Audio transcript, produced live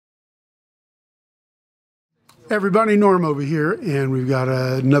Everybody, Norm over here, and we've got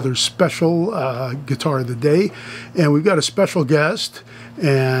another special guitar of the day, and we've got a special guest,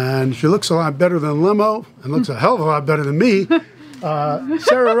 and she looks a lot better than Lemmo, and looks a hell of a lot better than me.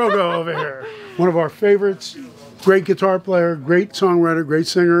 Sarah Rogo over here, one of our favorites, great guitar player, great songwriter, great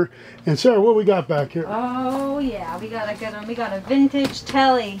singer. And Sarah, what we got back here? Oh yeah, we got a vintage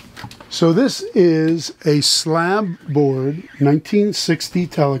Telly. So this is a slab board 1960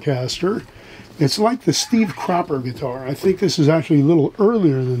 Telecaster. It's like the Steve Cropper guitar. I think this is actually a little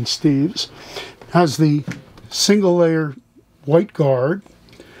earlier than Steve's. Has the single layer white guard.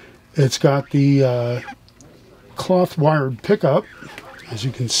 It's got the cloth wired pickup, as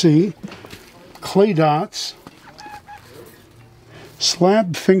you can see. Clay dots.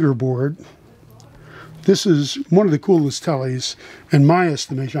 Slab fingerboard. This is one of the coolest Tellys in my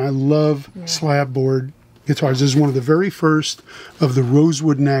estimation. I love slab board guitars. This is one of the very first of the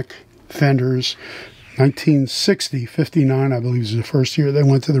rosewood neck Fenders, 1960, 59, I believe is the first year they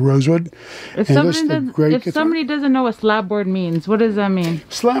went to the rosewood. If somebody doesn't know what slab board means, what does that mean?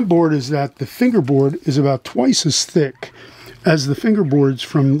 Slab board is that the fingerboard is about twice as thick as the fingerboards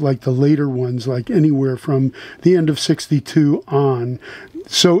from like the later ones, like anywhere from the end of 62 on.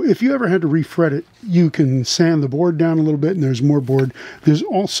 So if you ever had to refret it, you can sand the board down a little bit and there's more board. There's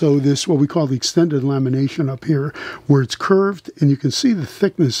also this, what we call the extended lamination up here, where it's curved and you can see the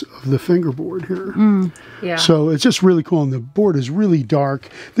thickness of the fingerboard here. Yeah. So it's just really cool, and the board is really dark.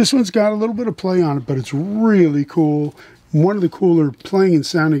 This one's got a little bit of play on it, but it's really cool. One of the cooler playing and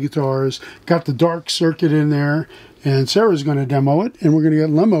sounding guitars. Got the dark circuit in there, and Sarah's going to demo it, and we're going to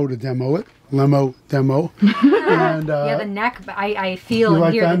get Lemmo to demo it. Lemmo demo. And, yeah, the neck, I feel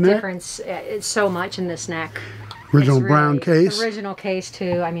and hear the difference so much in this neck. Original brown case. Original case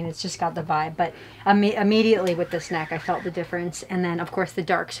too. I mean, it's just got the vibe. But immediately with this neck, I felt the difference. And then, of course, the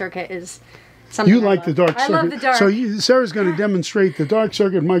dark circuit is something you like the dark circuit. I love the dark. So Sarah's going to demonstrate the dark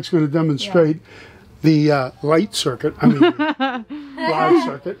circuit. Mike's going to demonstrate the light circuit. I mean, live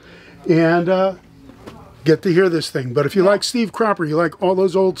circuit. And get to hear this thing. But if you like Steve Cropper, you like all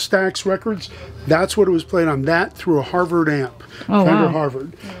those old Stax records, that's what it was played on. That through a Harvard amp. Oh, Fender wow.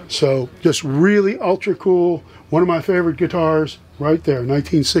 Harvard. So just really ultra cool. One of my favorite guitars right there.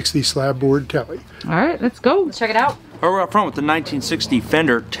 1960 slab board Telly. All right, let's go. Let's check it out. All right, we're up front with the 1960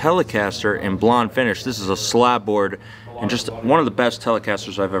 Fender Telecaster in blonde finish. This is a slab board and just one of the best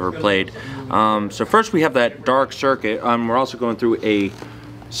Telecasters I've ever played. So first we have that dark circuit. We're also going through a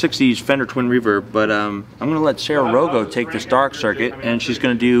 60s Fender Twin Reverb, but I'm going to let Sarah Rogo take this dark circuit, and she's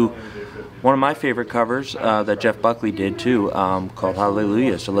going to do one of my favorite covers that Jeff Buckley did too, called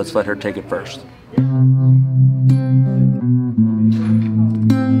Hallelujah. So let's let her take it first. When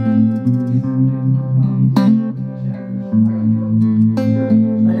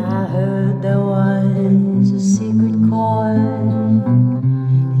I heard there was a secret chord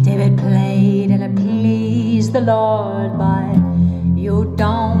David played and it pleased the Lord, but you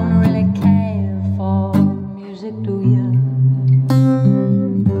don't really care for music, do you?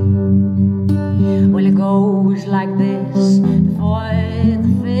 Well, it goes like this: the fourth,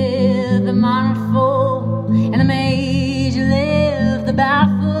 the fifth, the minor fourth, and the major lift. The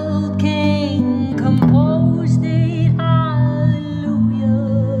baffled king composed it. Hallelujah,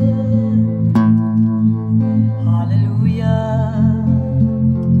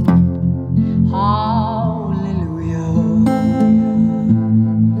 hallelujah, hallelujah.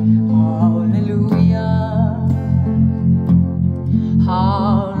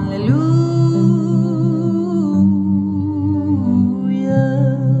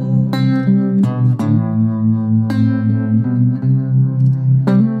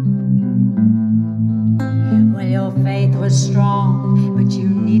 Strong, but you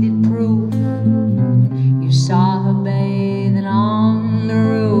needed proof. You saw her bathing on the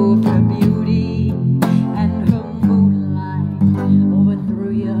roof. Her beauty and her moonlight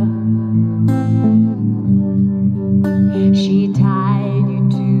overthrew you. She tied you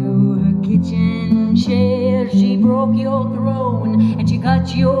to her kitchen chair. She broke your throne and she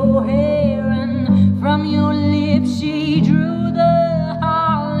cut your hair, and from your lips she drew the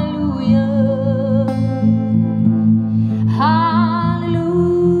hallelujah.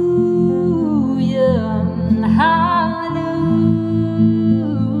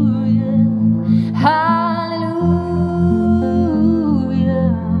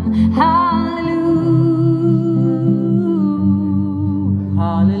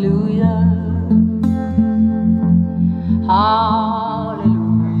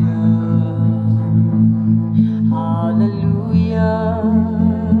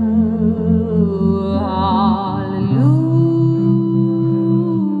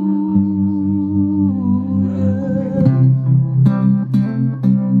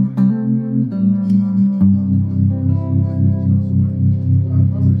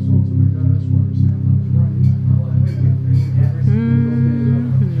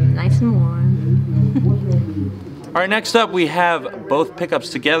 some more. All right, next up we have both pickups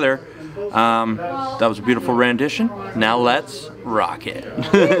together. That was a beautiful rendition. Now let's rock it.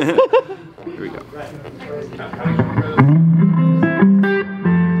 Here we go.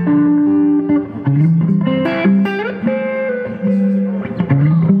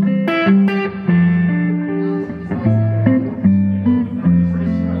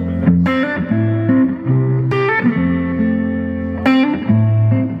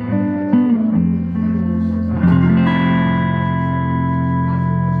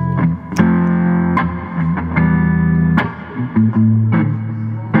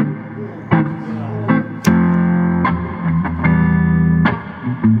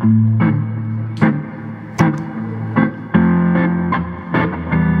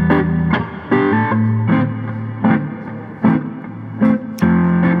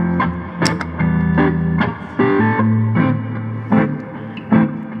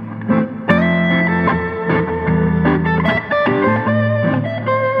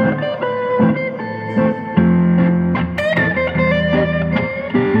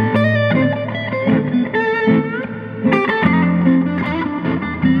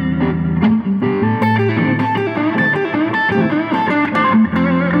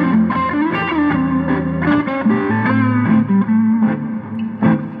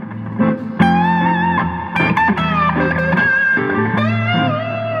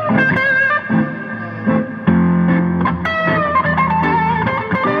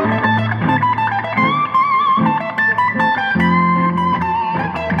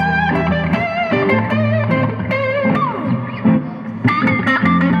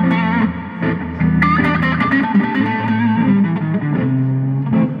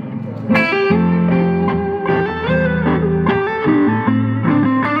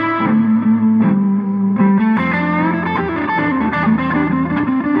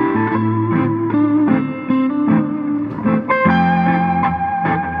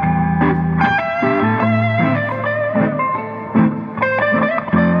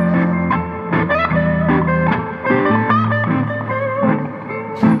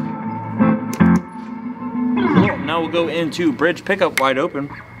 Now we'll go into bridge pickup wide open.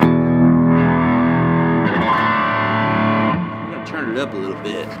 I'm gonna turn it up a little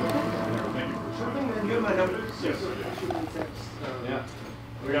bit. Yeah,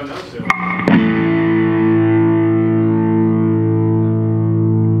 we got those two.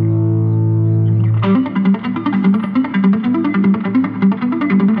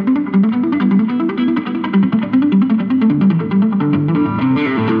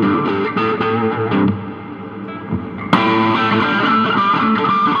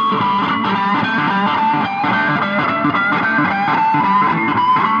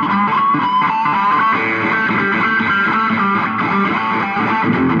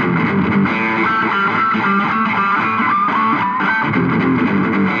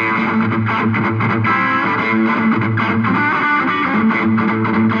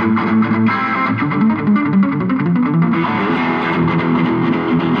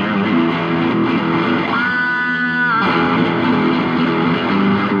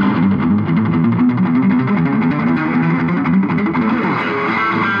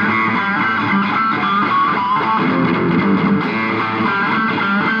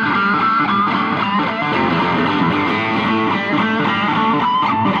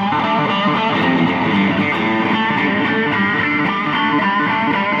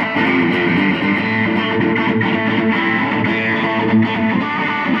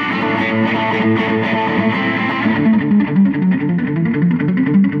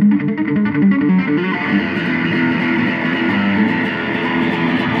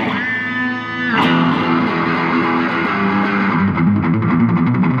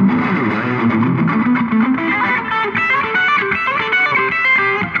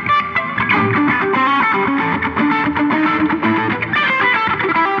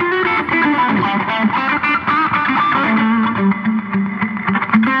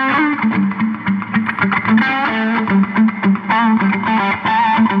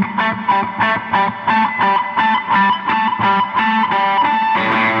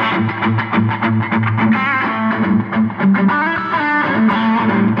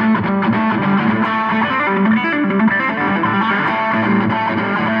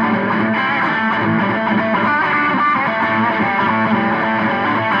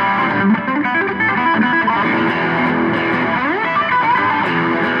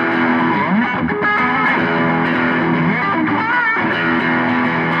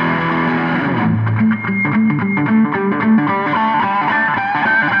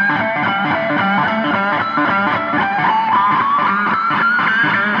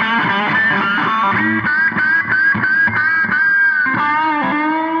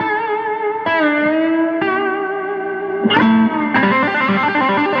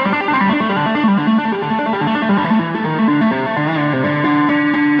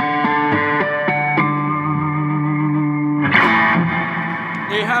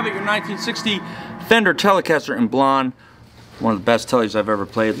 1960 Fender Telecaster in blonde. One of the best Tellies I've ever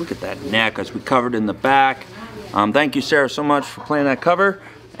played. Look at that neck as we covered in the back. Thank you, Sarah, so much for playing that cover.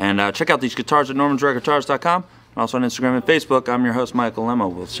 And check out these guitars at normansrareguitars.com. Also on Instagram and Facebook. I'm your host, Michael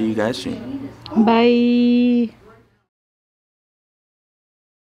Lemmo. We'll see you guys soon. Bye.